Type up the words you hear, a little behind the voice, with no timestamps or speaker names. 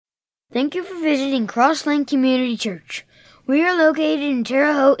Thank you for visiting Crosslink Community Church. We are located in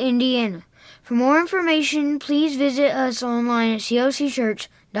Terre Haute, Indiana. For more information, please visit us online at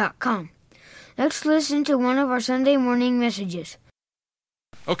cocchurch.com. Let's listen to one of our Sunday morning messages.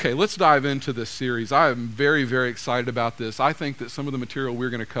 Okay, let's dive into this series. I am very, very excited about this. I think that some of the material we're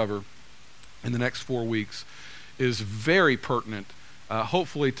going to cover in the next 4 weeks is very pertinent,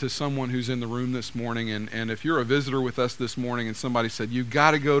 hopefully to someone who's in the room this morning. And if you're a visitor with us this morning and somebody said, you've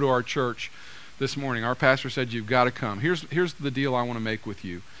got to go to our church this morning, our pastor said, you've got to come. Here's the deal I want to make with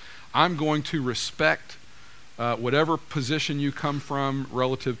you. I'm going to respect whatever position you come from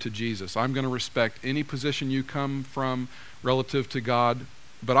relative to Jesus. I'm going to respect any position you come from relative to God,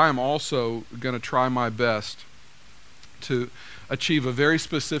 but I am also going to try my best to achieve a very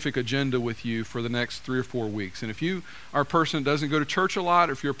specific agenda with you for the next 3 or 4 weeks. And if you are a person that doesn't go to church a lot,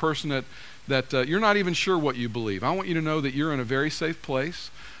 or if you're a person that you're not even sure what you believe, I want you to know that you're in a very safe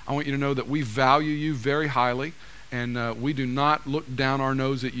place. I want you to know that we value you very highly, and we do not look down our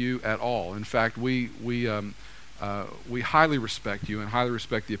nose at you at all. In fact, we highly respect you and highly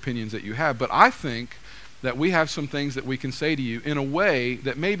respect the opinions that you have. But I think that we have some things that we can say to you in a way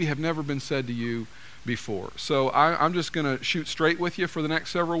that maybe have never been said to you before. So I'm just going to shoot straight with you for the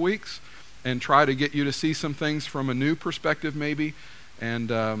next several weeks and try to get you to see some things from a new perspective maybe.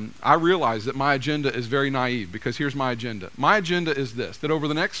 And I realize that my agenda is very naive, because here's my agenda. My agenda is this, that over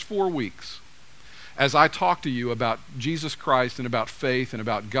the next 4 weeks, as I talk to you about Jesus Christ and about faith and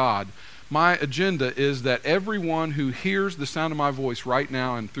about God, my agenda is that everyone who hears the sound of my voice right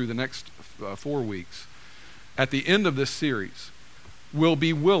now and through the next 4 weeks, at the end of this series, will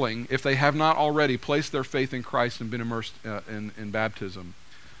be willing, if they have not already placed their faith in Christ and been immersed in baptism,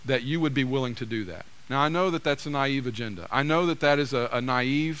 that you would be willing to do that. Now, I know that that's a naive agenda. I know that that is a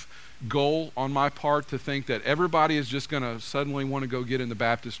naive goal on my part, to think that everybody is just going to suddenly want to go get in the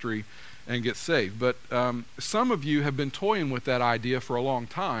baptistry and get saved. But some of you have been toying with that idea for a long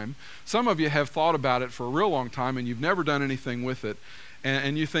time. Some of you have thought about it for a real long time, and you've never done anything with it.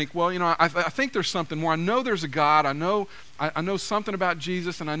 And you think, well, I think there's something more. I know there's a God. I know something about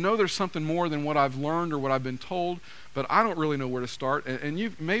Jesus, and I know there's something more than what I've learned or what I've been told, but I don't really know where to start. And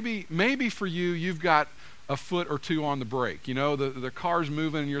you maybe for you, you've got a foot or two on the brake. The car's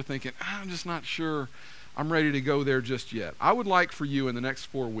moving, and you're thinking, I'm just not sure I'm ready to go there just yet. I would like for you in the next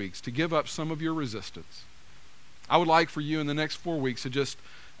 4 weeks to give up some of your resistance. I would like for you in the next 4 weeks to just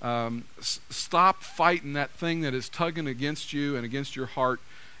stop fighting that thing that is tugging against you and against your heart,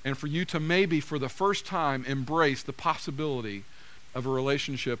 and for you to maybe for the first time embrace the possibility of a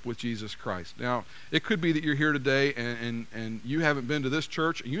relationship with Jesus Christ. Now, it could be that you're here today and you haven't been to this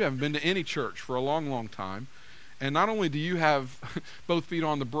church, and you haven't been to any church for a long, long time. And not only do you have both feet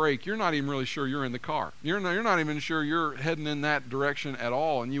on the brake, you're not even really sure you're in the car. You're not even sure you're heading in that direction at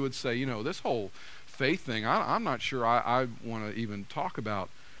all. And you would say, this whole faith thing, I'm not sure I want to even talk about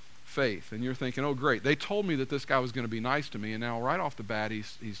faith. And you're thinking, oh great, they told me that this guy was going to be nice to me, and now right off the bat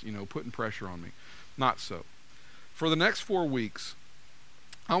he's putting pressure on me. Not so. For the next 4 weeks,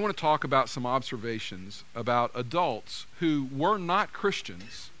 I want to talk about some observations about adults who were not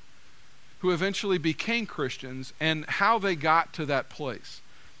Christians, who eventually became Christians, and how they got to that place.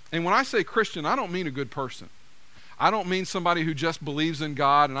 And when I say Christian, I don't mean a good person. I don't mean somebody who just believes in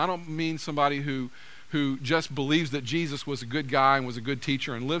God, and I don't mean somebody who just believes that Jesus was a good guy and was a good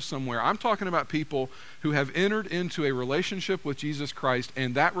teacher and lives somewhere. I'm talking about people who have entered into a relationship with Jesus Christ,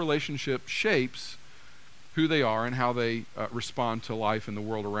 and that relationship shapes who they are and how they respond to life and the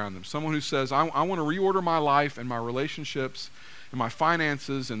world around them. Someone who says, I want to reorder my life and my relationships and my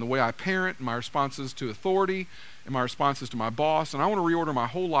finances and the way I parent and my responses to authority and my responses to my boss, and I want to reorder my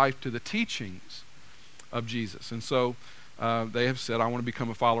whole life to the teachings of Jesus. And so they have said, I want to become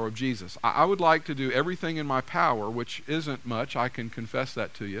a follower of Jesus. I would like to do everything in my power, which isn't much, I can confess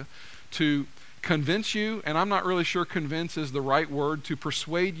that to you, to convince you, and I'm not really sure convince is the right word, to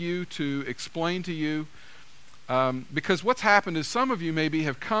persuade you, to explain to you, because what's happened is some of you maybe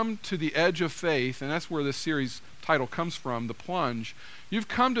have come to the edge of faith, and that's where this series title comes from, The Plunge. You've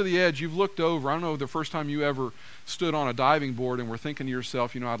come to the edge, you've looked over. I don't know the first time you ever stood on a diving board and were thinking to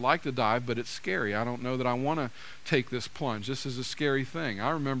yourself, I'd like to dive, but it's scary. I don't know that I want to take this plunge. This is a scary thing. I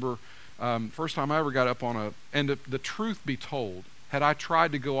remember first time I ever got up on and the truth be told, had I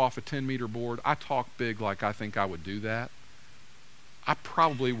tried to go off a 10-meter board, I talk big like I think I would do that. I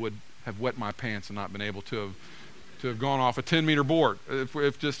probably would have wet my pants and not been able to have gone off a 10-meter board. If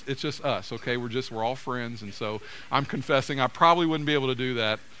it's just us, okay? We're all friends, and so I'm confessing I probably wouldn't be able to do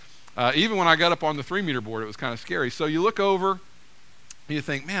that. Even when I got up on the 3-meter board, it was kind of scary. So you look over, and you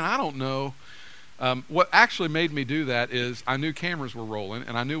think, man, I don't know. What actually made me do that is I knew cameras were rolling,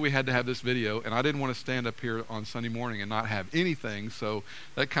 and I knew we had to have this video, and I didn't want to stand up here on Sunday morning and not have anything, so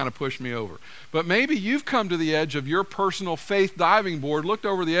that kind of pushed me over. But maybe you've come to the edge of your personal faith diving board, looked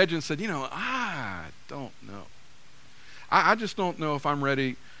over the edge and said, I don't know. I just don't know if I'm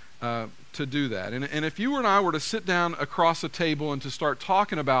ready to do that. And if you and I were to sit down across a table and to start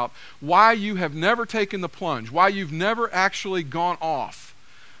talking about why you have never taken the plunge, why you've never actually gone off,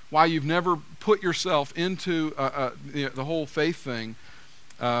 why you've never put yourself into the whole faith thing,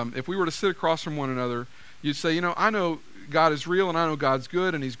 if we were to sit across from one another, you'd say, I know God is real and I know God's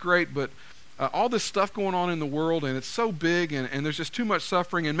good and he's great, but all this stuff going on in the world and it's so big and there's just too much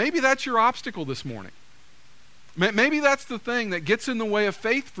suffering, and maybe that's your obstacle this morning. Maybe that's the thing that gets in the way of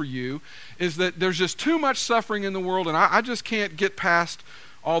faith for you, is that there's just too much suffering in the world and I just can't get past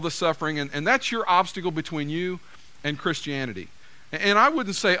all the suffering, and that's your obstacle between you and Christianity. And I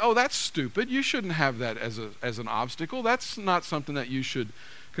wouldn't say, that's stupid. You shouldn't have that as an obstacle. That's not something that you should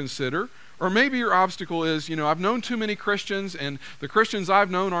consider. Or maybe your obstacle is, I've known too many Christians, and the Christians I've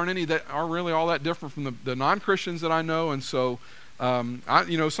known aren't any that are really all that different from the non-Christians that I know, and so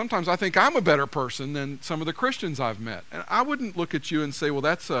sometimes I think I'm a better person than some of the Christians I've met. And I wouldn't look at you and say, well,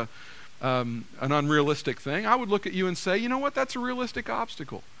 that's an unrealistic thing. I would look at you and say, that's a realistic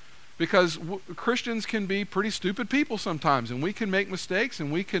obstacle. Because Christians can be pretty stupid people sometimes, and we can make mistakes,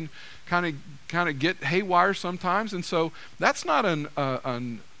 and we can kind of get haywire sometimes, and so that's not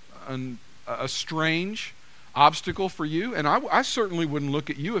a strange obstacle for you. And I certainly wouldn't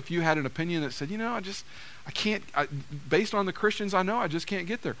look at you if you had an opinion that said, I can't, based on the Christians I know, I just can't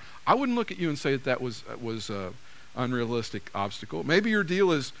get there. I wouldn't look at you and say that was an unrealistic obstacle. Maybe your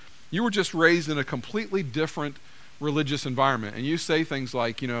deal is you were just raised in a completely different religious environment, and you say things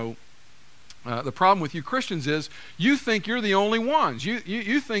like, the problem with you Christians is you think you're the only ones.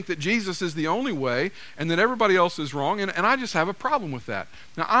 You think that Jesus is the only way and that everybody else is wrong, and I just have a problem with that.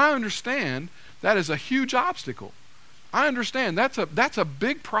 Now, I understand that is a huge obstacle. I understand that's a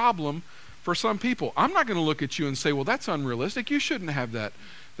big problem for some people. I'm not going to look at you and say, well, that's unrealistic. You shouldn't have that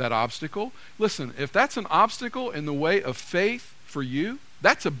obstacle. Listen, if that's an obstacle in the way of faith for you,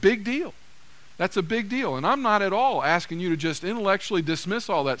 that's a big deal. That's a big deal. And I'm not at all asking you to just intellectually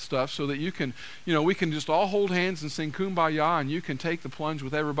dismiss all that stuff so that you can, we can just all hold hands and sing Kumbaya and you can take the plunge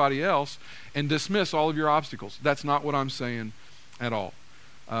with everybody else and dismiss all of your obstacles. That's not what I'm saying at all.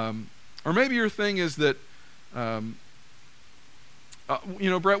 Or maybe your thing is that, Brett,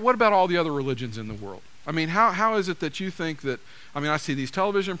 what about all the other religions in the world? I mean, how is it that you think that, I see these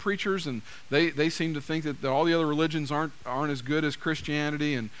television preachers and they seem to think that all the other religions aren't as good as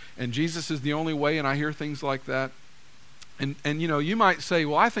Christianity and Jesus is the only way, and I hear things like that. And you might say,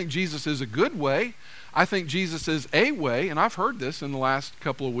 well, I think Jesus is a good way. I think Jesus is a way, and I've heard this in the last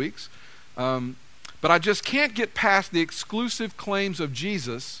couple of weeks. But I just can't get past the exclusive claims of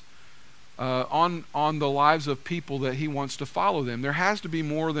Jesus on the lives of people that he wants to follow them. There has to be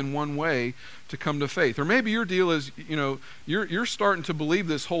more than one way to come to faith. Or maybe your deal is, you're starting to believe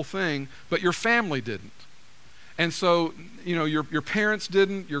this whole thing, but your family didn't. And so, your parents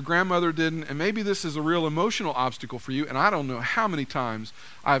didn't, your grandmother didn't, and maybe this is a real emotional obstacle for you, and I don't know how many times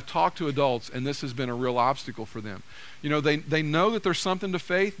I've talked to adults and this has been a real obstacle for them. They know that there's something to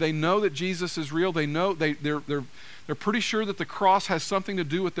faith, they know that Jesus is real, they know they're pretty sure that the cross has something to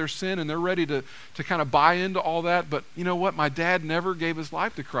do with their sin, and they're ready to kind of buy into all that, but you know what, my dad never gave his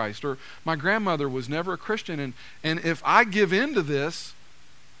life to Christ, or my grandmother was never a Christian, and if I give in to this,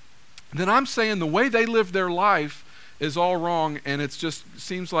 then I'm saying the way they lived their life is all wrong, and it just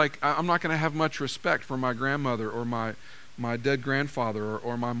seems like I'm not going to have much respect for my grandmother or my dead grandfather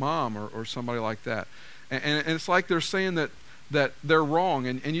or my mom or somebody like that. And it's like they're saying that they're wrong,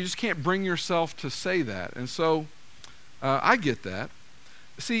 and you just can't bring yourself to say that. And so I get that.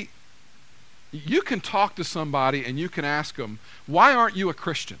 See, you can talk to somebody and you can ask them, why aren't you a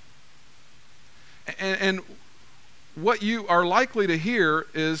Christian? And what you are likely to hear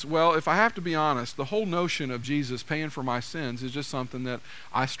is, well, if I have to be honest, the whole notion of Jesus paying for my sins is just something that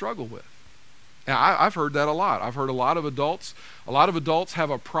I struggle with. And I've heard that a lot. I've heard a lot of adults have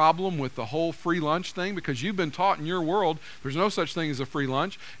a problem with the whole free lunch thing because you've been taught in your world there's no such thing as a free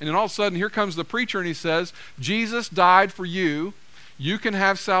lunch. And then all of a sudden here comes the preacher and he says, Jesus died for you. You can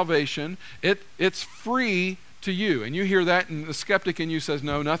have salvation. It's free to you. And you hear that and the skeptic in you says,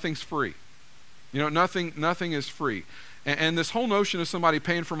 no, nothing's free. Nothing is free. And this whole notion of somebody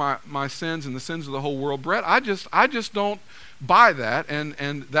paying for my sins and the sins of the whole world, Brett, I just don't buy that,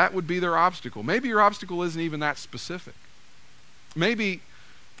 and that would be their obstacle. Maybe your obstacle isn't even that specific. Maybe,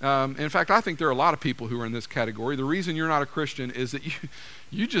 in fact, I think there are a lot of people who are in this category. The reason you're not a Christian is that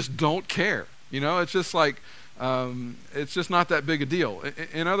you just don't care. It's just like, it's just not that big a deal.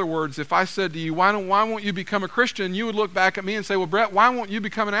 In other words, if I said to you, why won't you become a Christian? You would look back at me and say, well, Brett, why won't you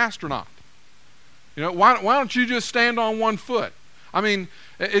become an astronaut? Why don't you just stand on one foot? I mean,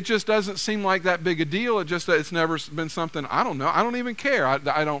 it just doesn't seem like that big a deal. It's never been something, I don't know. I don't even care.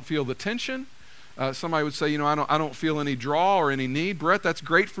 I don't feel the tension. Somebody would say, I don't feel any draw or any need. Brett, that's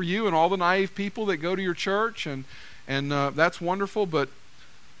great for you and all the naive people that go to your church, and that's wonderful, but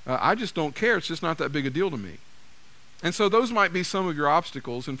I just don't care. It's just not that big a deal to me. And so those might be some of your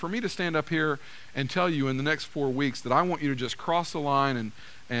obstacles. And for me to stand up here and tell you in the next 4 weeks that I want you to just cross the line,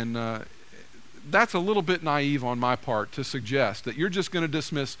 and that's a little bit naive on my part to suggest that you're just going to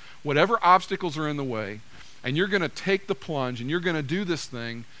dismiss whatever obstacles are in the way, and you're going to take the plunge, and you're going to do this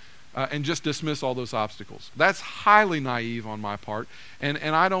thing and just dismiss all those obstacles. That's highly naive on my part, and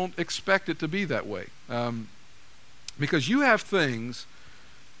I don't expect it to be that way. Because you have things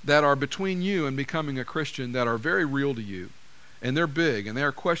that are between you and becoming a Christian that are very real to you, and they're big, and they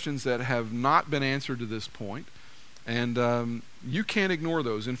are questions that have not been answered to this point, and you can't ignore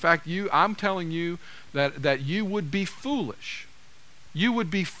those. In fact, I'm telling you that you would be foolish. You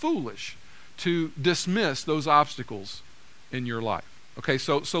would be foolish to dismiss those obstacles in your life. Okay,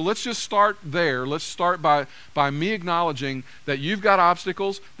 so let's just start there. Let's start by me acknowledging that you've got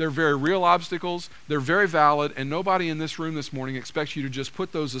obstacles. They're very real obstacles. They're very valid, and nobody in this room this morning expects you to just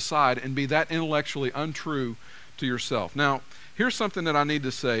put those aside and be that intellectually untrue to yourself. Now, here's something that I need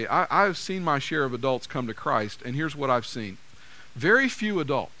to say. I've seen my share of adults come to Christ, and here's what I've seen. Very few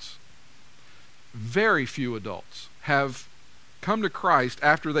adults have come to Christ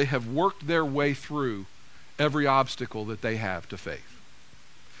after they have worked their way through every obstacle that they have to faith.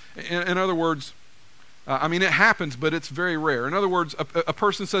 In other words, it happens, but it's very rare. In other words, a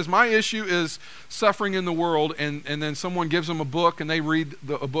person says, my issue is suffering in the world, and then someone gives them a book, and they read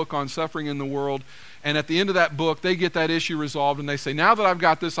a book on suffering in the world, and at the end of that book, they get that issue resolved, and they say, now that I've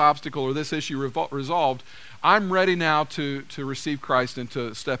got this obstacle or this issue resolved, I'm ready now to receive Christ and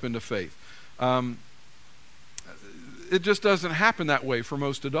to step into faith. It just doesn't happen that way for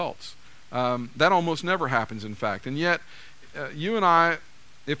most adults. That almost never happens, in fact. And yet, you and I,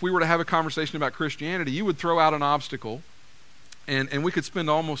 if we were to have a conversation about Christianity, you would throw out an obstacle, and we could spend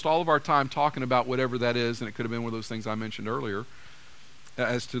almost all of our time talking about whatever that is, and it could have been one of those things I mentioned earlier,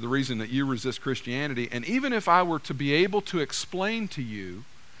 as to the reason that you resist Christianity. And even if I were to be able to explain to you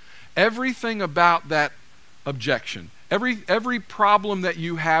everything about that objection, every problem that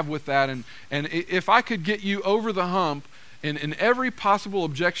you have with that, and if I could get you over the hump in every possible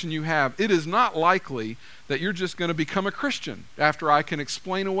objection you have, it is not likely that you're just going to become a Christian after I can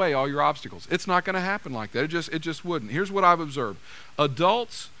explain away all your obstacles. It's not going to happen like that. It just wouldn't. Here's what I've observed.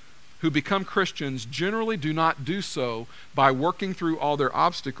 Adults who become Christians generally do not do so by working through all their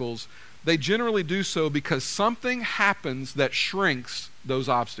obstacles. They generally do so because something happens that shrinks those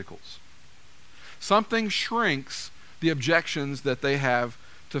obstacles. Something shrinks the objections that they have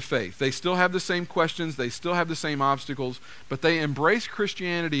to faith. They still have the same questions, they still have the same obstacles, but they embrace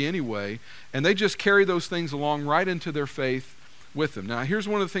Christianity anyway, and they just carry those things along right into their faith with them. Now, here's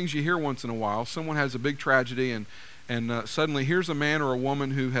one of the things you hear once in a while. Someone has a big tragedy, and suddenly here's a man or a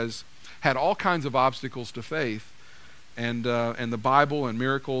woman who has had all kinds of obstacles to faith, and the Bible and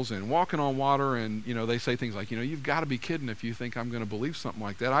miracles and walking on water, and they say things like, you've got to be kidding if you think I'm going to believe something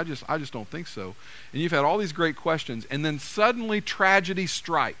like that. I just don't think so. And you've had all these great questions, and then suddenly tragedy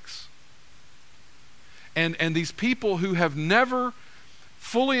strikes. And these people who have never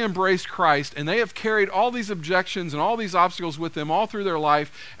fully embraced Christ, and they have carried all these objections and all these obstacles with them all through their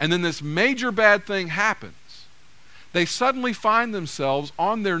life, and then this major bad thing happens. They suddenly find themselves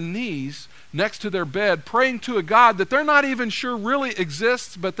on their knees next to their bed praying to a God that they're not even sure really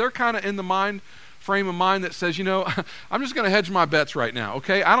exists, but they're kind of in the frame of mind that says, I'm just going to hedge my bets right now,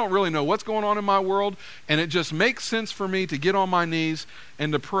 okay? I don't really know what's going on in my world, and it just makes sense for me to get on my knees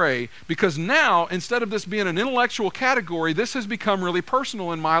and to pray, because now, instead of this being an intellectual category, this has become really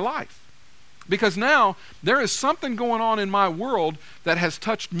personal in my life. Because now there is something going on in my world that has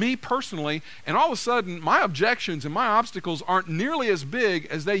touched me personally, and all of a sudden my objections and my obstacles aren't nearly as big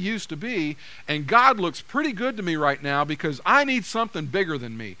as they used to be, and God looks pretty good to me right now because I need something bigger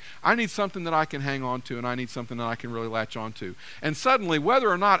than me. I need something that I can hang on to, and I need something that I can really latch on to. And suddenly, whether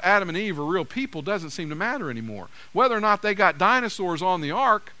or not Adam and Eve are real people doesn't seem to matter anymore. Whether or not they got dinosaurs on the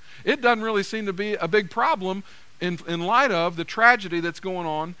ark, it doesn't really seem to be a big problem in light of the tragedy that's going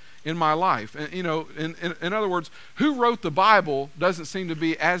on in my life. And, in other words, who wrote the Bible doesn't seem to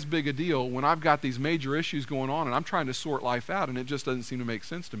be as big a deal when I've got these major issues going on and I'm trying to sort life out and it just doesn't seem to make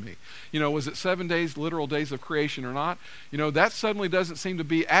sense to me. Was it 7 days, literal days of creation or not? That suddenly doesn't seem to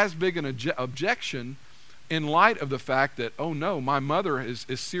be as big an objection in light of the fact that, oh no, my mother is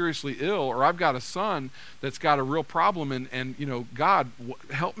seriously ill, or I've got a son that's got a real problem, and God,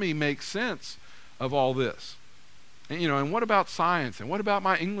 help me make sense of all this. And what about science? And what about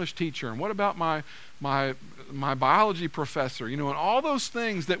my English teacher? And what about my biology professor? And all those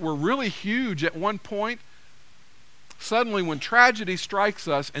things that were really huge at one point, suddenly when tragedy strikes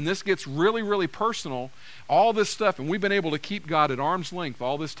us and this gets really, really personal, all this stuff, and we've been able to keep God at arm's length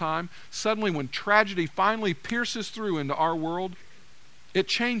all this time, suddenly when tragedy finally pierces through into our world, it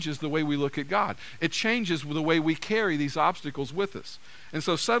changes the way we look at God. It changes the way we carry these obstacles with us. And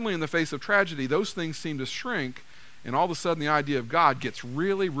so suddenly in the face of tragedy, those things seem to shrink, and all of a sudden the idea of God gets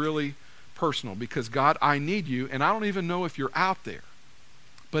really, really personal, because God, I need you, and I don't even know if you're out there.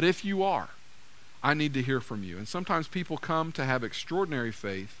 But if you are, I need to hear from you. And sometimes people come to have extraordinary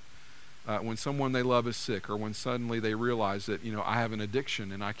faith when someone they love is sick, or when suddenly they realize that, I have an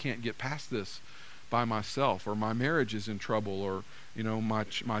addiction and I can't get past this by myself, or my marriage is in trouble, or,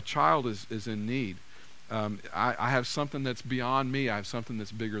 my child is in need. I have something that's beyond me. I have something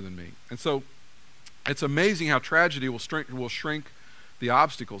that's bigger than me. And so it's amazing how tragedy will shrink the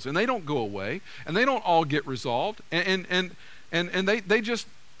obstacles, and they don't go away, and they don't all get resolved, and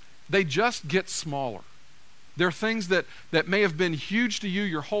they just get smaller. There are things that may have been huge to you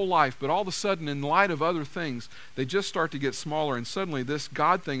your whole life, but all of a sudden, in light of other things, they just start to get smaller, and suddenly this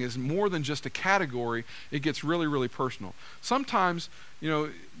God thing is more than just a category. It gets really, really personal. Sometimes,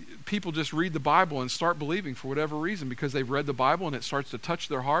 people just read the Bible and start believing for whatever reason because they've read the Bible and it starts to touch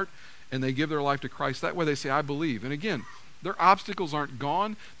their heart, and they give their life to Christ. That way they say, I believe. And again, their obstacles aren't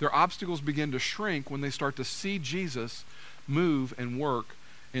gone. Their obstacles begin to shrink when they start to see Jesus move and work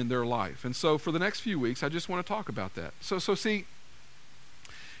in their life. And so for the next few weeks, I just want to talk about that. So see,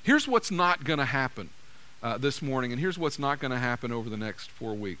 here's what's not going to happen this morning, and here's what's not going to happen over the next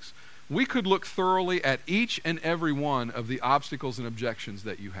 4 weeks. We could look thoroughly at each and every one of the obstacles and objections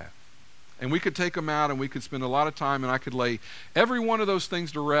that you have. And we could take them out, and we could spend a lot of time, and I could lay every one of those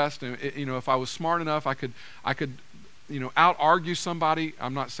things to rest. And if I was smart enough, I could out-argue somebody.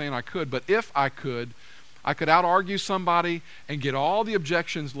 I'm not saying I could, but if I could out-argue somebody and get all the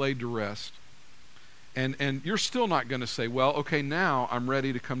objections laid to rest. And you're still not going to say, well, okay, now I'm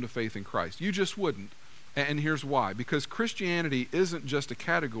ready to come to faith in Christ. You just wouldn't. And here's why. Because Christianity isn't just a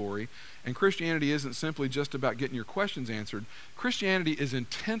category, and Christianity isn't simply just about getting your questions answered. Christianity is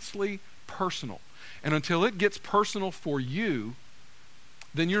intensely personal. And until it gets personal for you,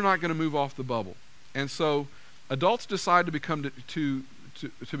 then you're not going to move off the bubble. And so adults decide to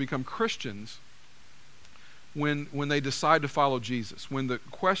become Christians when they decide to follow Jesus, when the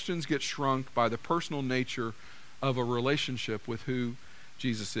questions get shrunk by the personal nature of a relationship with who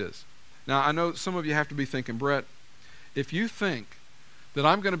Jesus is. Now, I know some of you have to be thinking, Brett, if you think that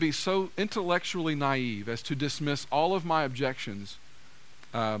I'm going to be so intellectually naive as to dismiss all of my objections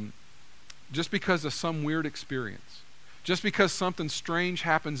just because of some weird experience, just because something strange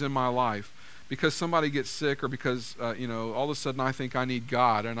happens in my life, because somebody gets sick, or because all of a sudden I think I need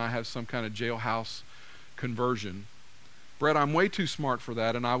God and I have some kind of jailhouse conversion. Brett, I'm way too smart for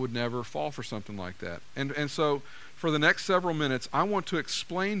that, and I would never fall for something like that. And so for the next several minutes, I want to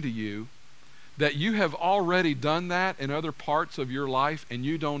explain to you that you have already done that in other parts of your life, and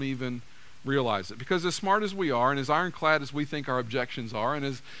you don't even realize it. Because as smart as we are, and as ironclad as we think our objections are,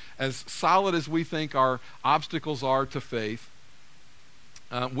 and as solid as we think our obstacles are to faith,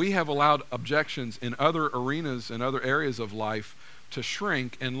 we have allowed objections in other arenas and other areas of life to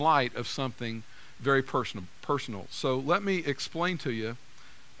shrink in light of something very personal. So let me explain to you,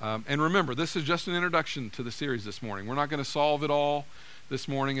 and remember, this is just an introduction to the series this morning. We're not going to solve it all this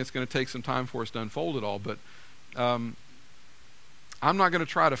morning. It's going to take some time for us to unfold it all, but I'm not going to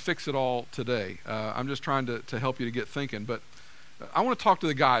try to fix it all today. I'm just trying to help you to get thinking. But I want to talk to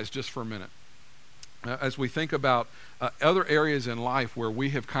the guys just for a minute as we think about other areas in life where we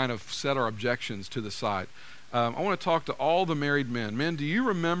have kind of set our objections to the side. I want to talk to all the married men. Men, do you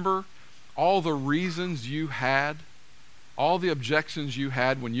remember all the reasons you had, all the objections you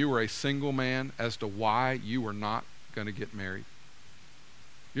had when you were a single man as to why you were not going to get married?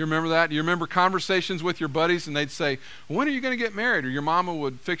 You remember that? You remember conversations with your buddies, and they'd say, when are you going to get married? Or your mama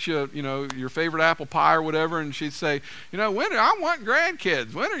would fix you, your favorite apple pie or whatever, and she'd say, when I want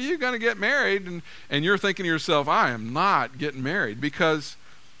grandkids. When are you going to get married? And you're thinking to yourself, I am not getting married, because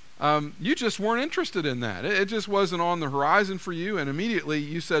you just weren't interested in that. It just wasn't on the horizon for you, and immediately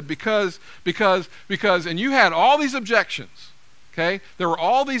you said, because, and you had all these objections. Okay? There were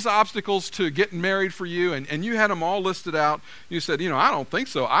all these obstacles to getting married for you, and you had them all listed out. You said, I don't think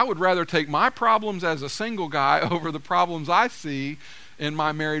so. I would rather take my problems as a single guy over the problems I see in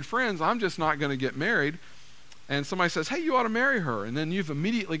my married friends. I'm just not going to get married. And somebody says, hey, you ought to marry her. And then you've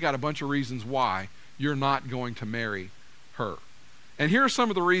immediately got a bunch of reasons why you're not going to marry her. And here are some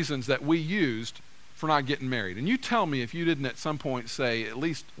of the reasons that we used for not getting married. And you tell me if you didn't at some point say at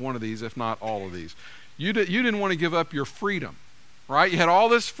least one of these, if not all of these. You didn't want to give up your freedom. Right? You had all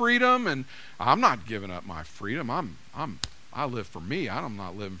this freedom, and I'm not giving up my freedom. I live for me. I'm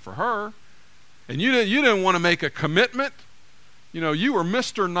not living for her. And you didn't want to make a commitment. You were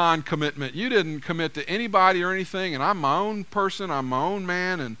Mr. Non-commitment. You didn't commit to anybody or anything, and I'm my own person. I'm my own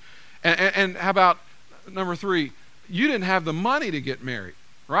man. And how about number 3? You didn't have the money to get married.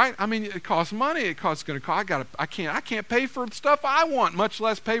 Right? I mean, it costs money. It's going to cost. I can't pay for the stuff I want, much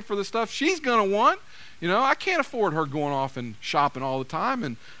less pay for the stuff she's going to want. I can't afford her going off and shopping all the time,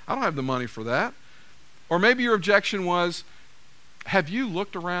 and I don't have the money for that. Or maybe your objection was, have you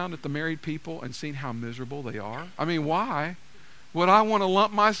looked around at the married people and seen how miserable they are? I mean, why would I want to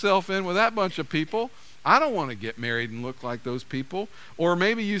lump myself in with that bunch of people? I don't want to get married and look like those people. Or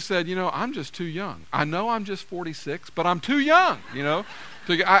maybe you said, I'm just too young. I know I'm just 46, but I'm too young,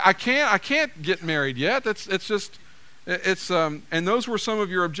 I can't get married yet. And those were some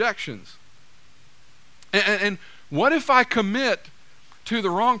of your objections. And what if I commit to the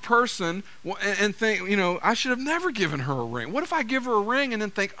wrong person and think, I should have never given her a ring? What if I give her a ring and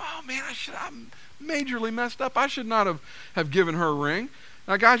then think, oh man, I'm majorly messed up. I should not have given her a ring.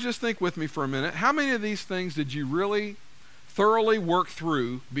 Now guys, just think with me for a minute. How many of these things did you really thoroughly work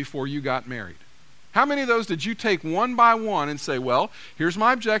through before you got married? How many of those did you take one by one and say, well, here's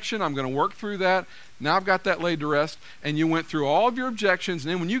my objection. I'm going to work through that. Now I've got that laid to rest. And you went through all of your objections.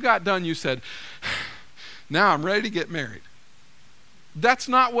 And then when you got done, you said, now I'm ready to get married. That's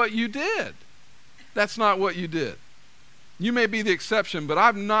not what you did. That's not what you did. You may be the exception, but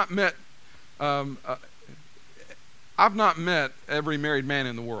I've not met every married man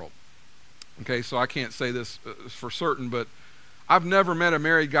in the world. Okay, so I can't say this for certain, but I've never met a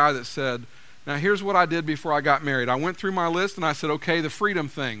married guy that said, now here's what I did before I got married. I went through my list and I said, okay, the freedom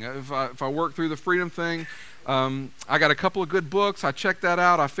thing. If I work through the freedom thing, I got a couple of good books. I checked that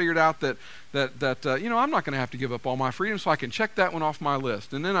out. I figured out that I'm not going to have to give up all my freedom, so I can check that one off my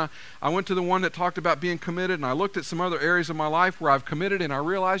list. And then I went to the one that talked about being committed, and I looked at some other areas of my life where I've committed, and I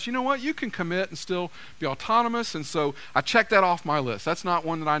realized, you know what, you can commit and still be autonomous, and so I checked that off my list. That's not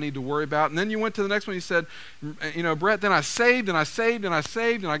one that I need to worry about. And then you went to the next one. You said, Brett, then I saved, and I saved, and I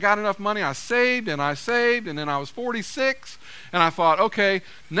saved, and I got enough money. I saved, and then I was 46, and I thought, okay,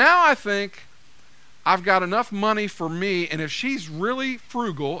 now I think I've got enough money for me, and if she's really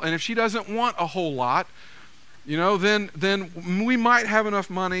frugal, and if she doesn't want a whole lot, then we might have enough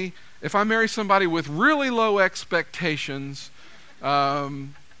money. If I marry somebody with really low expectations,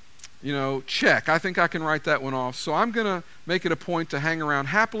 check. I think I can write that one off. So I'm going to make it a point to hang around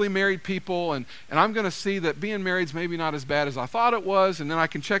happily married people, and I'm going to see that being married is maybe not as bad as I thought it was, and then I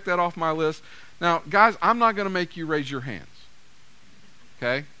can check that off my list. Now, guys, I'm not going to make you raise your hands.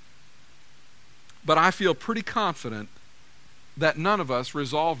 Okay? But I feel pretty confident that none of us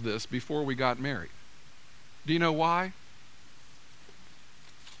resolved this before we got married. Do you know why?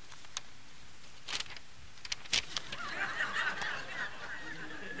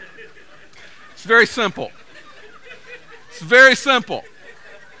 It's very simple. It's very simple.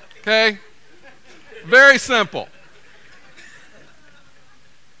 Okay? Very simple.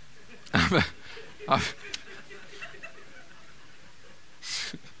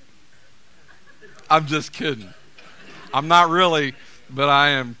 I'm just kidding. I'm not really, but I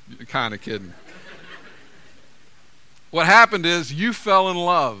am kind of kidding. What happened is you fell in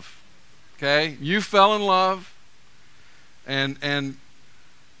love. Okay? You fell in love. And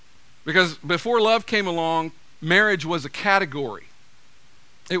because before love came along, marriage was a category.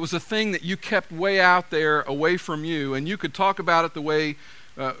 It was a thing that you kept way out there, away from you, and you could talk about it the way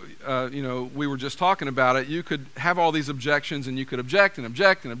we were just talking about it. You could have all these objections, and you could object and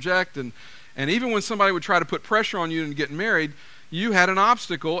object and object, and even when somebody would try to put pressure on you and get married, you had an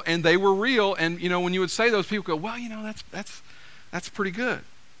obstacle, and they were real. And when you would say those, people go, well, that's pretty good.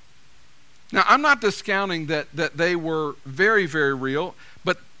 Now, I'm not discounting that they were very, very real,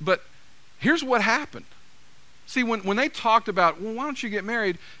 but here's what happened. See, when they talked about, well, why don't you get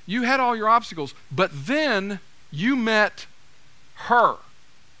married? You had all your obstacles, but then you met her,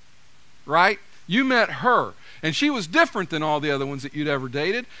 right? You met her. And she was different than all the other ones that you'd ever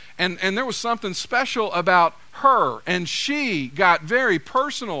dated. And there was something special about her. And she got very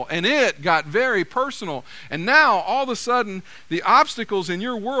personal. And it got very personal. And now, all of a sudden, the obstacles in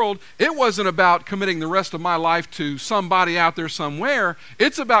your world, it wasn't about committing the rest of my life to somebody out there somewhere.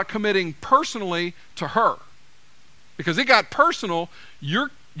 It's about committing personally to her. Because it got personal,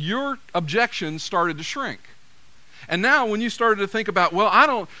 your objections started to shrink. And now when you started to think about, well, I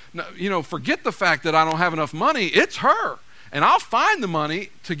don't, forget the fact that I don't have enough money, it's her. And I'll find the money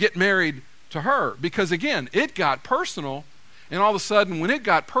to get married to her. Because again, it got personal. And all of a sudden, when it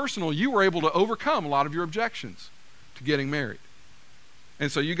got personal, you were able to overcome a lot of your objections to getting married.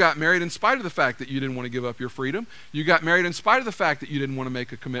 And so you got married in spite of the fact that you didn't want to give up your freedom. You got married in spite of the fact that you didn't want to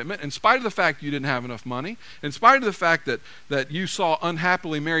make a commitment, in spite of the fact you didn't have enough money, in spite of the fact that you saw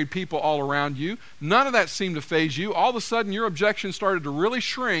unhappily married people all around you. None of that seemed to faze you. All of a sudden, your objections started to really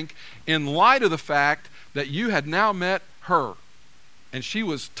shrink in light of the fact that you had now met her. And she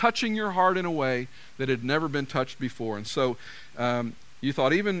was touching your heart in a way that had never been touched before. And so you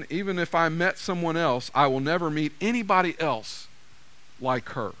thought, even if I met someone else, I will never meet anybody else like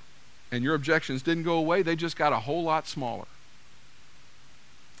her. And your objections didn't go away. They just got a whole lot smaller.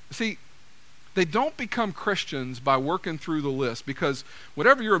 See, they don't become Christians by working through the list, because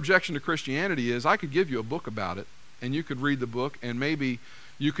whatever your objection to Christianity is, I could give you a book about it, and you could read the book, and maybe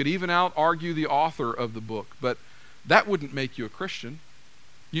you could even out-argue the author of the book, but that wouldn't make you a Christian.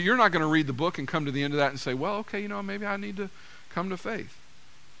 You're not going to read the book and come to the end of that and say, well, okay, maybe I need to come to faith.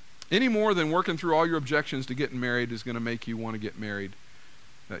 Any more than working through all your objections to getting married is going to make you want to get married.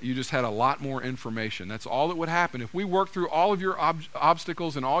 You just had a lot more information. That's all that would happen. If we work through all of your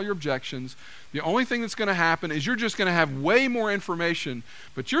obstacles and all your objections, the only thing that's going to happen is you're just going to have way more information,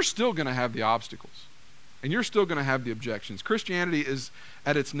 but you're still going to have the obstacles. And you're still going to have the objections. Christianity is,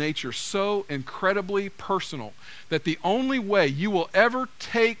 at its nature, so incredibly personal that the only way you will ever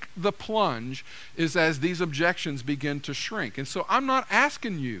take the plunge is as these objections begin to shrink. And so I'm not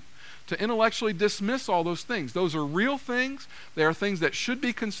asking you to intellectually dismiss all those things. Those are real things. They are things that should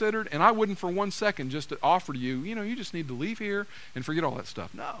be considered, and I wouldn't for 1 second just offer to you, you just need to leave here and forget all that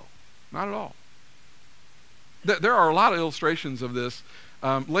stuff. No, not at all. There are a lot of illustrations of this.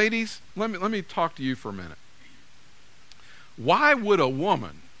 Ladies, let me talk to you for a minute. Why would a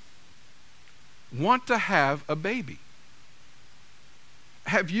woman want to have a baby?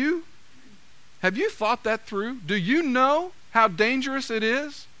 Have you thought that through? Do you know how dangerous it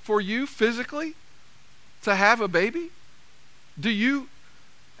is for you physically to have a baby?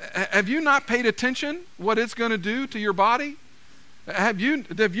 Have you not paid attention what it's going to do to your body? Have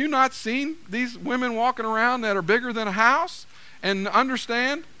you not seen these women walking around that are bigger than a house and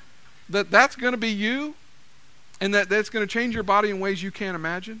understand that that's going to be you and that's going to change your body in ways you can't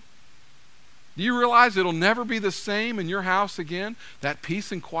imagine? Do you realize it'll never be the same in your house again? That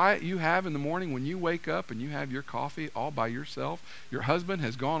peace and quiet you have in the morning when you wake up and you have your coffee all by yourself. Your husband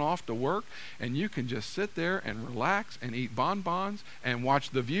has gone off to work and you can just sit there and relax and eat bonbons and watch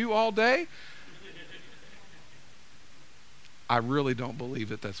The View all day. I really don't believe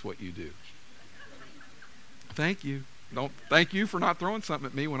that that's what you do. Thank you. Thank you for not throwing something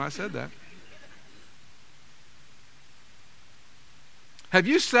at me when I said that. Have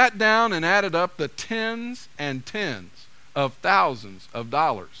you sat down and added up the tens and tens of thousands of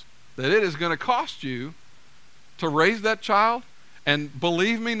dollars that it is going to cost you to raise that child? And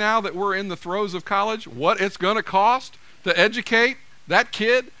believe me, now that we're in the throes of college, what it's going to cost to educate that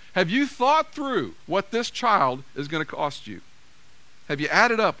kid? Have you thought through what this child is going to cost you? Have you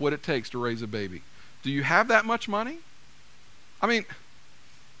added up what it takes to raise a baby? Do you have that much money? I mean,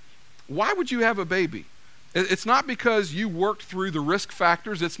 why would you have a baby? It's not because you worked through the risk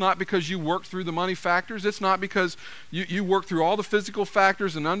factors. It's not because you worked through the money factors. It's not because you worked through all the physical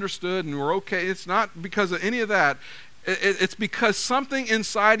factors and understood and were okay. It's not because of any of that. It's because something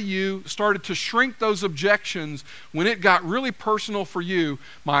inside of you started to shrink those objections when it got really personal for you.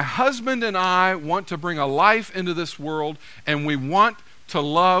 My husband and I want to bring a life into this world, and we want to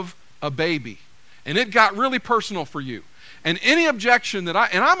love a baby. And it got really personal for you. And any objection that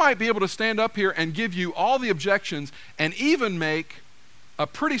I might be able to stand up here and give you all the objections and even make a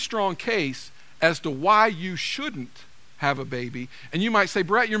pretty strong case as to why you shouldn't have a baby. And you might say,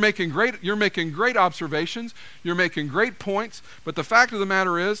 Brett, you're making great observations, you're making great points, but the fact of the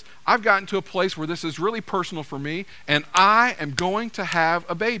matter is, I've gotten to a place where this is really personal for me, and I am going to have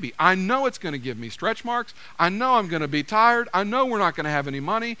a baby. I know it's going to give me stretch marks. I know I'm going to be tired. I know we're not going to have any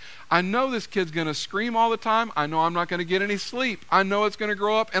money. I know this kid's going to scream all the time. I know I'm not going to get any sleep. I know it's going to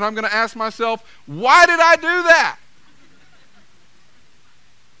grow up, and I'm going to ask myself, why did I do that?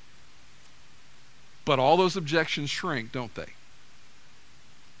 But all those objections shrink, don't they?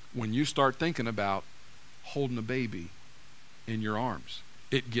 When you start thinking about holding a baby in your arms,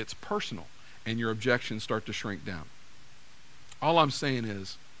 it gets personal and your objections start to shrink down. All I'm saying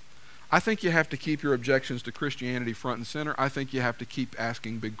is, I think you have to keep your objections to Christianity front and center. I think you have to keep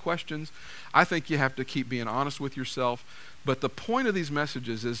asking big questions. I think you have to keep being honest with yourself. But the point of these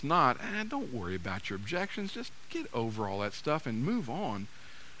messages is not, don't worry about your objections. Just get over all that stuff and move on.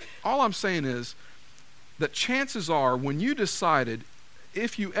 All I'm saying is that chances are when you decided,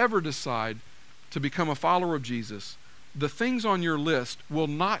 if you ever decide to become a follower of Jesus, the things on your list will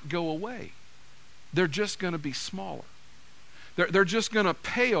not go away. They're just going to be smaller. They're just going to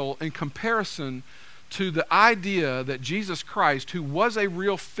pale in comparison to the idea that Jesus Christ, who was a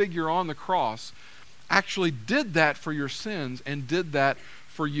real figure on the cross, actually did that for your sins and did that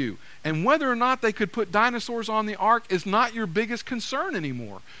for you. And whether or not they could put dinosaurs on the ark is not your biggest concern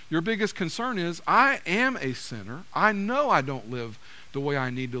anymore. Your biggest concern is, I am a sinner. I know I don't live the way I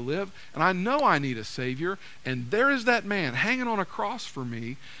need to live, and I know I need a Savior, and there is that man hanging on a cross for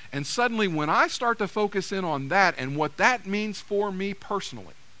me. And suddenly when I start to focus in on that and what that means for me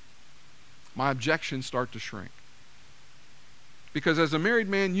personally, my objections start to shrink. Because as a married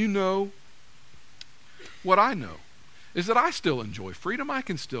man, you know what I know is that I still enjoy freedom. I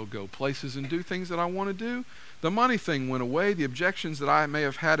can still go places and do things that I want to do. The money thing went away. The objections that I may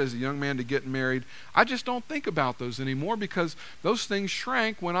have had as a young man to getting married, I just don't think about those anymore because those things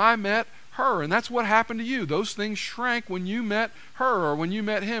shrank when I met her. And that's what happened to you. Those things shrank when you met her or when you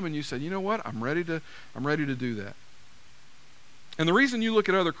met him and you said, you know what, I'm ready to do that. And the reason you look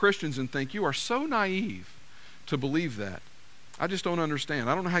at other Christians and think you are so naive to believe that, I just don't understand.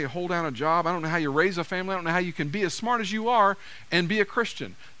 I don't know how you hold down a job. I don't know how you raise a family. I don't know how you can be as smart as you are and be a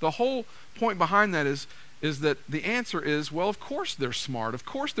Christian. The whole point behind that is that the answer is, well, of course they're smart. Of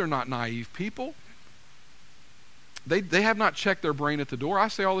course they're not naive people. They have not checked their brain at the door. I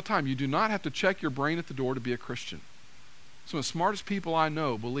say all the time, you do not have to check your brain at the door to be a Christian. Some of the smartest people I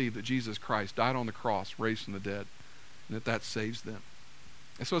know believe that Jesus Christ died on the cross, raised from the dead, and that saves them.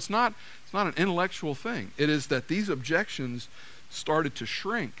 And so it's not an intellectual thing. It is that these objections started to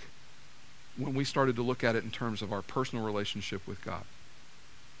shrink when we started to look at it in terms of our personal relationship with God.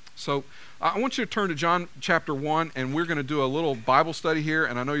 So I want you to turn to John chapter 1, and we're going to do a little Bible study here.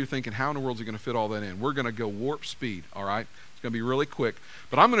 And I know you're thinking, how in the world is he going to fit all that in? We're going to go warp speed, all right? It's going to be really quick.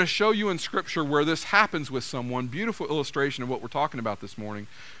 But I'm going to show you in Scripture where this happens with someone. Beautiful illustration of what we're talking about this morning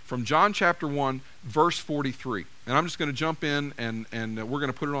from John chapter 1, verse 43. And I'm just going to jump in, and we're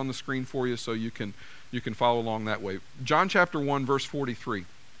going to put it on the screen for you so you can follow along that way. John chapter 1, verse 43.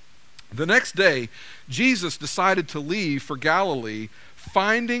 The next day, Jesus decided to leave for Galilee,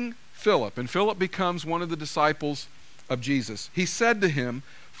 finding Philip. And Philip becomes one of the disciples of Jesus. He said to him,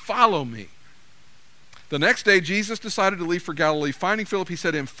 "Follow me." The next day, Jesus decided to leave for Galilee. Finding Philip, he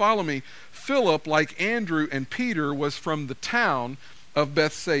said to him, "Follow me." Philip, like Andrew and Peter, was from the town of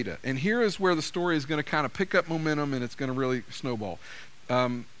Bethsaida. And here is where the story is going to kind of pick up momentum and it's going to really snowball.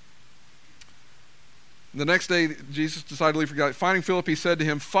 The next day, Jesus decided to leave for Galilee. Finding Philip, he said to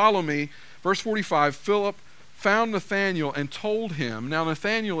him, "Follow me." Verse 45, Philip found Nathanael and told him. Now,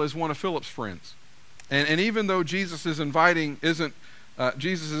 Nathanael is one of Philip's friends. And even though Jesus is inviting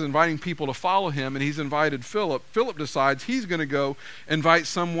people to follow him, and he's invited Philip, Philip decides he's going to go invite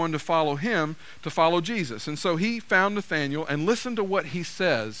someone to follow him to follow Jesus. And so he found Nathanael, and listen to what he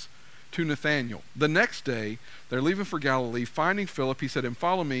says to Nathanael. The next day, they're leaving for Galilee. Finding Philip, he said to him,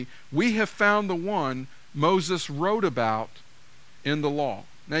 "Follow me. We have found the one Moses wrote about in the law."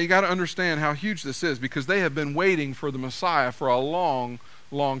 Now you got to understand how huge this is, because they have been waiting for the Messiah for a long,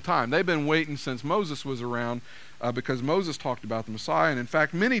 long time. They've been waiting since Moses was around, because Moses talked about the Messiah. And in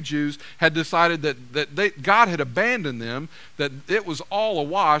fact, many Jews had decided that God had abandoned them, that it was all a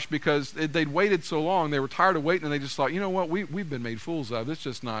wash because they'd waited so long. They were tired of waiting, and they just thought, you know what, we've been made fools of. It's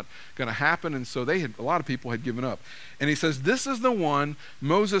just not going to happen. And so a lot of people had given up. And he says, this is the one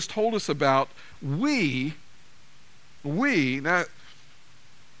Moses told us about. Now,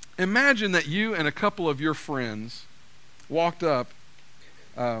 imagine that you and a couple of your friends walked up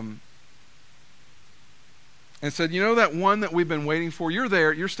and said, you know that one that we've been waiting for? You're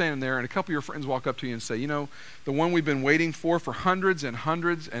there, you're standing there, and a couple of your friends walk up to you and say, you know, the one we've been waiting for hundreds and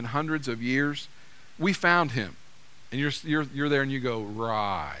hundreds and hundreds of years, we found him. And you're there and you go,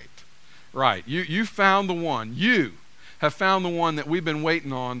 right. You found the one. You have found the one that we've been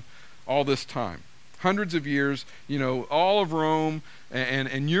waiting on all this time. hundreds of years, all of Rome,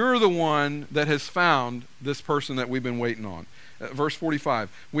 and you're the one that has found this person that we've been waiting on. Verse 45,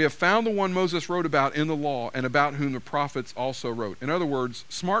 we have found the one Moses wrote about in the law and about whom the prophets also wrote. In other words,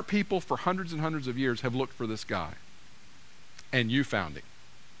 smart people for hundreds and hundreds of years have looked for this guy. And you found him.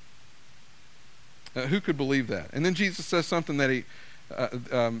 Who could believe that? And then Jesus says something that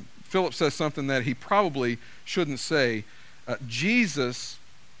Philip says something that he probably shouldn't say. Jesus,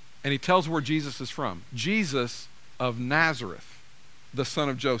 and he tells where Jesus is from. Jesus of Nazareth, the son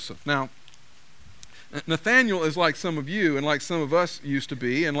of Joseph. Now, Nathanael is like some of you and like some of us used to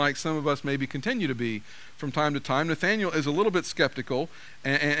be and like some of us maybe continue to be from time to time. Nathanael is a little bit skeptical,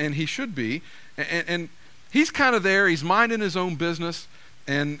 and he should be. And he's kind of there. He's minding his own business.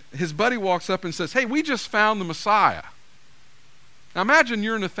 And his buddy walks up and says, hey, we just found the Messiah. Now imagine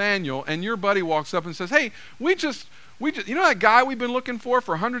you're Nathanael and your buddy walks up and says, hey, we just you know that guy we've been looking for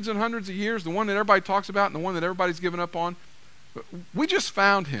hundreds and hundreds of years, the one that everybody talks about and the one that everybody's given up on? We just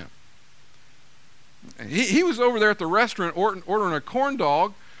found him. He was over there at the restaurant ordering a corn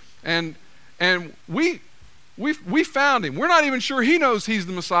dog, and we found him. We're not even sure he knows he's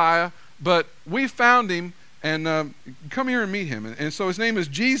the Messiah, but we found him, and come here and meet him. And so his name is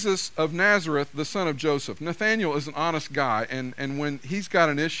Jesus of Nazareth, the son of Joseph. Nathanael is an honest guy, and when he's got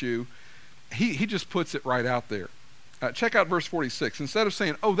an issue, he just puts it right out there. Check out verse 46. Instead of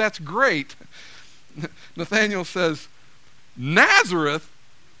saying, oh, that's great, Nathanael says, Nazareth?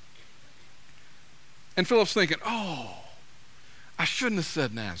 And Philip's thinking, oh, I shouldn't have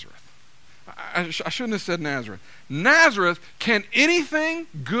said Nazareth. I shouldn't have said Nazareth. Nazareth, can anything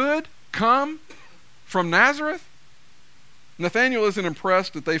good come from Nazareth? Nathanael isn't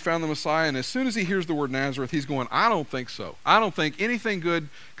impressed that they found the Messiah, and as soon as he hears the word Nazareth, he's going, I don't think so. I don't think anything good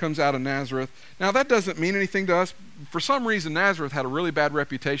comes out of Nazareth. Now, that doesn't mean anything to us. For some reason, Nazareth had a really bad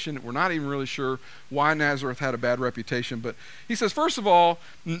reputation. We're not even really sure why Nazareth had a bad reputation, but he says, first of all,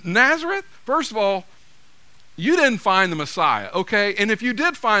 Nazareth, you didn't find the Messiah, okay? And if you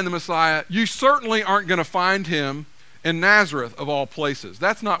did find the Messiah, you certainly aren't going to find him in Nazareth of all places.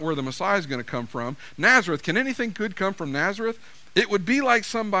 That's not where the Messiah is going to come from. Nazareth, can anything good come from Nazareth? It would be like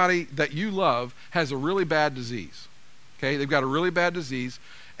somebody that you love has a really bad disease, okay? They've got a really bad disease,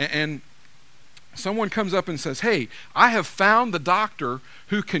 and someone comes up and says, hey, I have found the doctor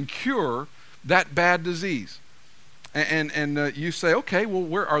who can cure that bad disease. And you say, okay, well,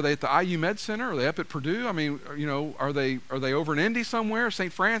 where are they? At the IU Med Center? Are they up at Purdue? I mean, are they over in Indy somewhere,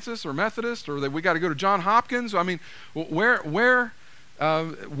 St. Francis or Methodist, or we got to go to John Hopkins? I mean, where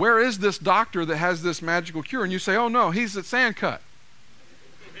is this doctor that has this magical cure? And you say, oh no, he's at Sandcut.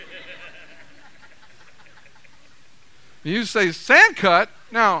 You say, Sandcut?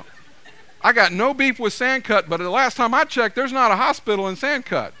 Now, I got no beef with Sandcut, but the last time I checked, there's not a hospital in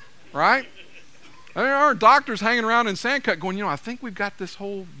Sandcut, right? There aren't doctors hanging around in Sandcut going, I think we've got this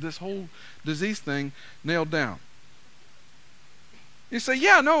whole disease thing nailed down. You say,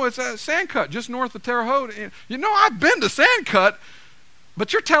 yeah, no, it's Sandcut, just north of Terre Haute. I've been to Sandcut,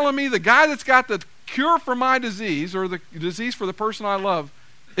 but you're telling me the guy that's got the cure for my disease or the disease for the person I love,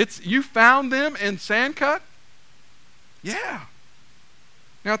 you found them in Sandcut? Yeah.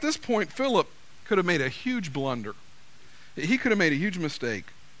 Now at this point, Philip could have made a huge blunder. He could have made a huge mistake.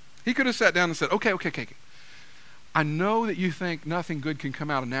 He could have sat down and said, okay. I know that you think nothing good can come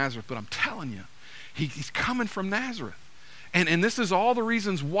out of Nazareth, but I'm telling you, he's coming from Nazareth. And this is all the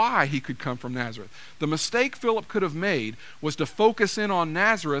reasons why he could come from Nazareth. The mistake Philip could have made was to focus in on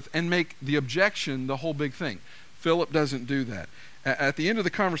Nazareth and make the objection the whole big thing. Philip doesn't do that. At the end of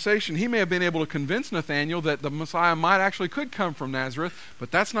the conversation, he may have been able to convince Nathanael that the Messiah could come from Nazareth, but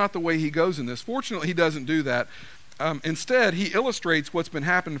that's not the way he goes in this. Fortunately, he doesn't do that. Instead, he illustrates what's been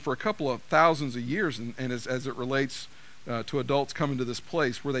happening for a couple of thousands of years and as it relates to adults coming to this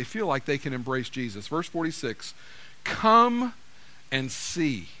place where they feel like they can embrace Jesus. Verse 46, come and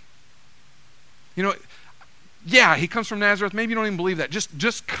see. Yeah, he comes from Nazareth. Maybe you don't even believe that.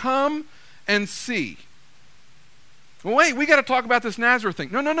 Just come and see. Well, wait, we got to talk about this Nazareth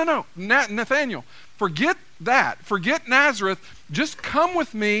thing. No. Nathanael, forget that. Forget Nazareth. Just come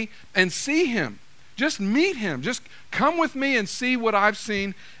with me and see him. Just meet him. Just come with me and see what I've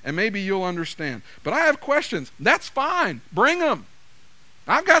seen, and maybe you'll understand. But I have questions. That's fine. Bring them.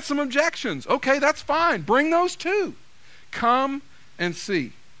 I've got some objections. Okay, that's fine. Bring those too. Come and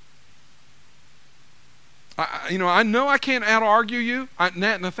see. I know I can't out-argue you.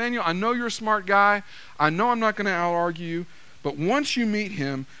 Nathanael, I know you're a smart guy. I know I'm not going to out-argue you. But once you meet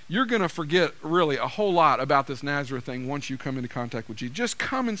him, you're going to forget really a whole lot about this Nazareth thing once you come into contact with Jesus. Just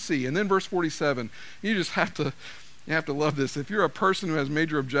come and see. And then verse 47, you just have to You have to love this. If you're a person who has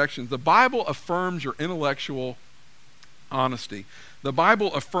major objections, the Bible affirms your intellectual honesty. The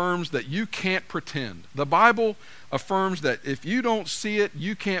Bible affirms that you can't pretend. The Bible affirms that if you don't see it,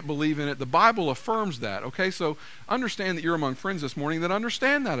 you can't believe in it. The Bible affirms that, okay? So understand that you're among friends this morning that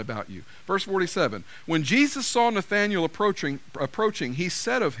understand that about you. Verse 47, when Jesus saw Nathanael approaching, he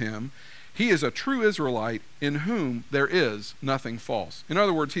said of him, he is a true Israelite in whom there is nothing false. In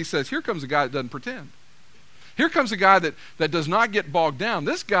other words, he says, here comes a guy that doesn't pretend. Here comes a guy that does not get bogged down.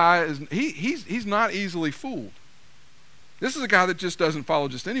 This guy, he's not easily fooled. This is a guy that just doesn't follow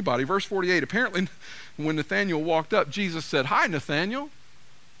just anybody. Verse 48, apparently when Nathanael walked up, Jesus said, hi, Nathanael.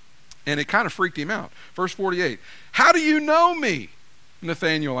 And it kind of freaked him out. Verse 48, how do you know me?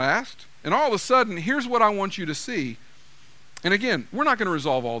 Nathanael asked. And all of a sudden, here's what I want you to see. And again, we're not going to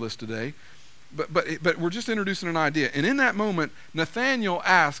resolve all this today, but we're just introducing an idea. And in that moment, Nathanael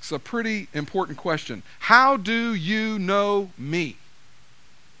asks a pretty important question. How do you know me?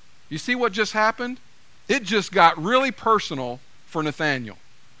 You see what just happened? It just got really personal for Nathanael.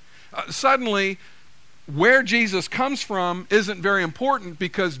 Suddenly, where Jesus comes from isn't very important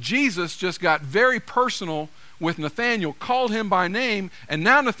because Jesus just got very personal with Nathanael, called him by name, and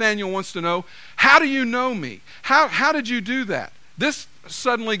now Nathanael wants to know, how do you know me? How did you do that? This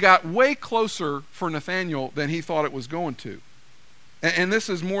suddenly got way closer for Nathanael than he thought it was going to. And this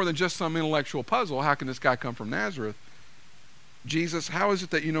is more than just some intellectual puzzle. How can this guy come from Nazareth? Jesus, how is it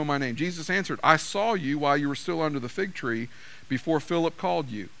that you know my name? Jesus answered, I saw you while you were still under the fig tree before Philip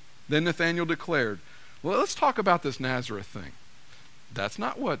called you. Then Nathanael declared, well, let's talk about this Nazareth thing. That's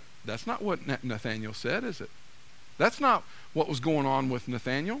not what Nathanael said, is it? That's not what was going on with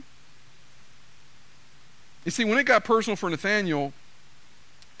Nathanael. You see, when it got personal for Nathanael,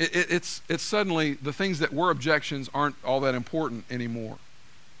 it's suddenly the things that were objections aren't all that important anymore.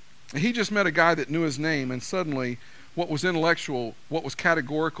 He just met a guy that knew his name, and suddenly what was intellectual, what was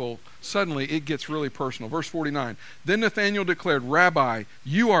categorical, suddenly it gets really personal. Verse 49, then Nathanael declared, Rabbi,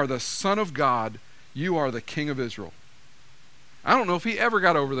 you are the Son of God, you are the King of Israel. I don't know if he ever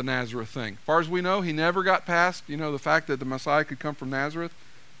got over the Nazareth thing. As far as we know, he never got past, the fact that the Messiah could come from Nazareth.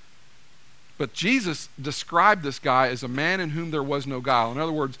 But Jesus described this guy as a man in whom there was no guile. In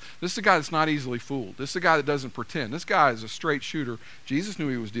other words, this is a guy that's not easily fooled. This is a guy that doesn't pretend. This guy is a straight shooter. Jesus knew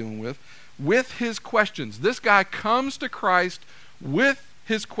he was dealing with his questions. This guy comes to Christ with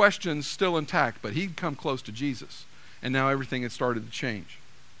his questions still intact, but he'd come close to Jesus. And now everything had started to change.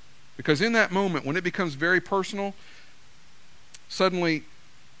 Because in that moment, when it becomes very personal, suddenly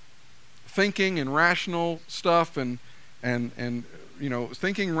thinking and rational stuff and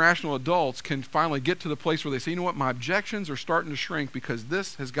thinking rational adults can finally get to the place where they say, you know what, my objections are starting to shrink because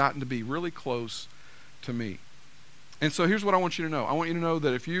this has gotten to be really close to me. And so here's what I want you to know. I want you to know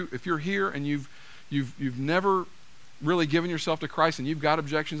that if you're here and you've never really given yourself to Christ and you've got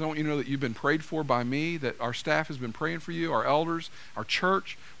objections, I want you to know that you've been prayed for by me, that our staff has been praying for you, our elders, our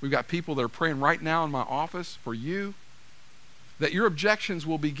church. We've got people that are praying right now in my office for you, that your objections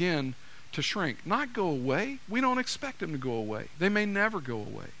will begin to shrink, not go away. We don't expect them to go away. They may never go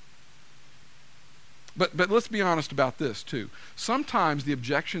away. But let's be honest about this too. Sometimes the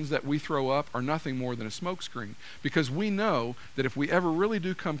objections that we throw up are nothing more than a smokescreen, because we know that if we ever really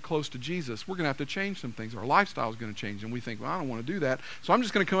do come close to Jesus, we're going to have to change some things. Our lifestyle is going to change, and we think, well, I don't want to do that, so I'm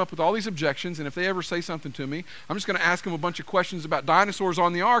just going to come up with all these objections, and if they ever say something to me, I'm just going to ask them a bunch of questions about dinosaurs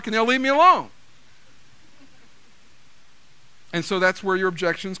on the ark, and they'll leave me alone. And so that's where your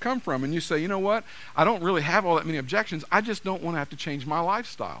objections come from. And you say, you know what? I don't really have all that many objections. I just don't want to have to change my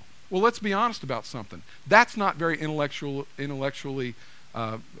lifestyle. Well, let's be honest about something. That's not very intellectually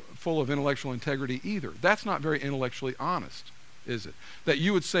full of intellectual integrity either. That's not very intellectually honest, is it? That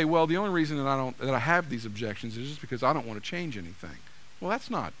you would say, well, the only reason that I have these objections is just because I don't want to change anything. Well, that's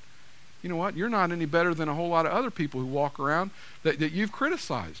not. You know what? You're not any better than a whole lot of other people who walk around that you've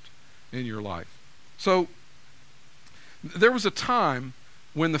criticized in your life. So there was a time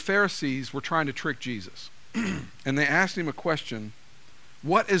when the Pharisees were trying to trick Jesus. And they asked him a question,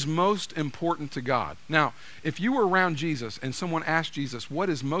 what is most important to God? Now, if you were around Jesus and someone asked Jesus,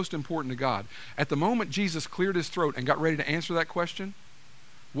 what is most important to God? At the moment Jesus cleared his throat and got ready to answer that question,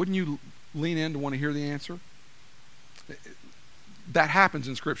 wouldn't you lean in to want to hear the answer? That happens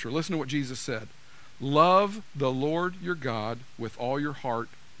in Scripture. Listen to what Jesus said. Love the Lord your God with all your heart,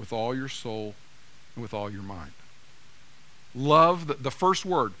 with all your soul, and with all your mind. Love, the first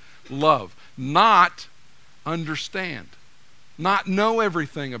word, love. Not understand. Not know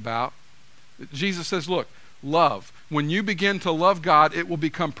everything about. Jesus says, look, love. When you begin to love God, it will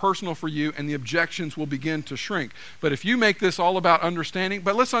become personal for you and the objections will begin to shrink. But if you make this all about understanding,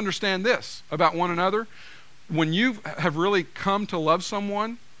 but let's understand this about one another. when you have really come to love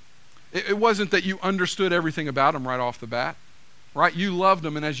someone, it wasn't that you understood everything about them right off the bat, right? You loved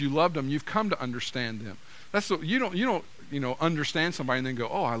them, and as you loved them, you've come to understand them. You don't understand somebody and then go,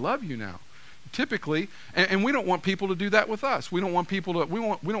 oh, I love you now. Typically, and we don't want people to do that with us. We don't want people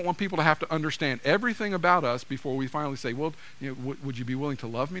to have to understand everything about us before we finally say, well, would you be willing to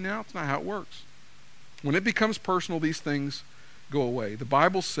love me now? It's not how it works. When it becomes personal, these things go away. The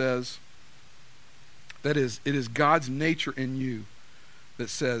Bible says that it is God's nature in you that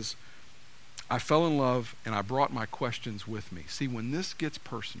says, I fell in love and I brought my questions with me. See, when this gets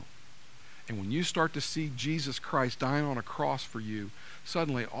personal, and when you start to see Jesus Christ dying on a cross for you,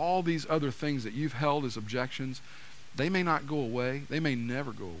 suddenly all these other things that you've held as objections, they may not go away. They may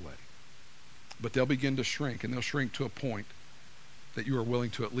never go away. But they'll begin to shrink, and they'll shrink to a point that you are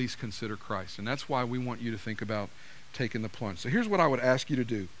willing to at least consider Christ. And that's why we want you to think about taking the plunge. So here's what I would ask you to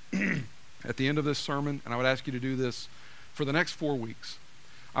do at the end of this sermon, and I would ask you to do this for the next 4 weeks.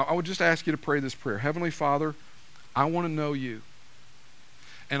 I would just ask you to pray this prayer. Heavenly Father, I want to know you.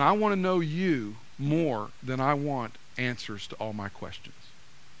 And I want to know you more than I want answers to all my questions.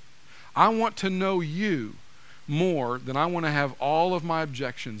 I want to know you more than I want to have all of my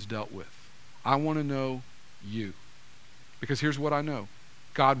objections dealt with. I want to know you. Because here's what I know.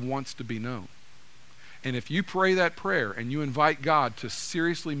 God wants to be known. And if you pray that prayer and you invite God to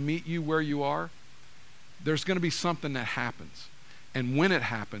seriously meet you where you are, there's going to be something that happens. And when it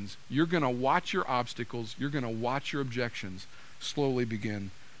happens, you're going to watch your obstacles, you're going to watch your objections slowly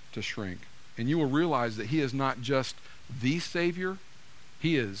begin to shrink. And you will realize that he is not just the Savior,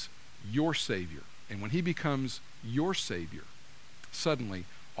 he is your Savior. And when he becomes your Savior, suddenly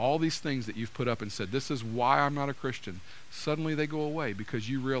all these things that you've put up and said, this is why I'm not a Christian, suddenly they go away because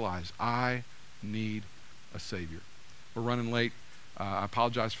you realize, I need a Savior. We're running late. I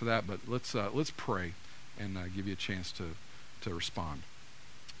apologize for that, but let's pray and give you a chance to respond.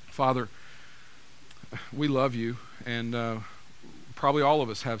 Father, we love you, and probably all of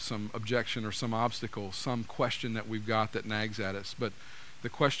us have some objection or some obstacle, some question that we've got that nags at us, but the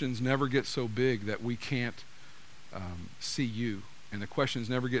questions never get so big that we can't see you, and the questions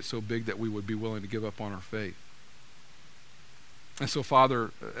never get so big that we would be willing to give up on our faith. And so,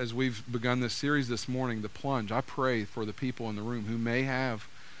 Father, as we've begun this series this morning, The Plunge, I pray for the people in the room who may have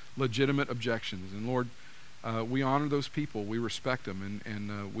legitimate objections. And Lord, we honor those people, we respect them,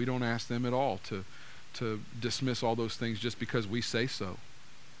 and we don't ask them at all to dismiss all those things just because we say so.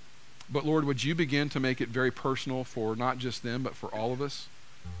 But Lord, would you begin to make it very personal for not just them, but for all of us?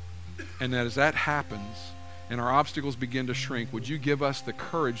 And that as that happens and our obstacles begin to shrink, would you give us the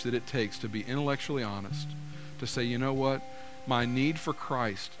courage that it takes to be intellectually honest, to say, you know what, my need for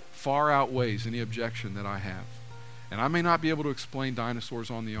Christ far outweighs any objection that I have. And I may not be able to explain dinosaurs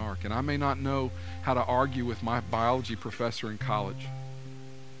on the ark, and I may not know how to argue with my biology professor in college.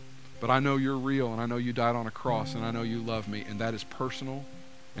 But I know you're real, and I know you died on a cross, and I know you love me, and that is personal,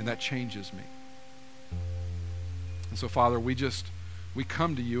 and that changes me. And so, Father, we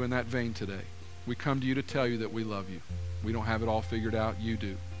come to you in that vein today. We come to you to tell you that we love you. We don't have it all figured out. You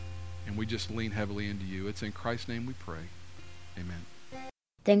do. And we just lean heavily into you. It's in Christ's name we pray. Amen.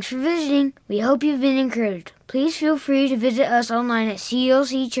 Thanks for visiting. We hope you've been encouraged. Please feel free to visit us online at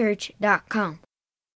clcchurch.com.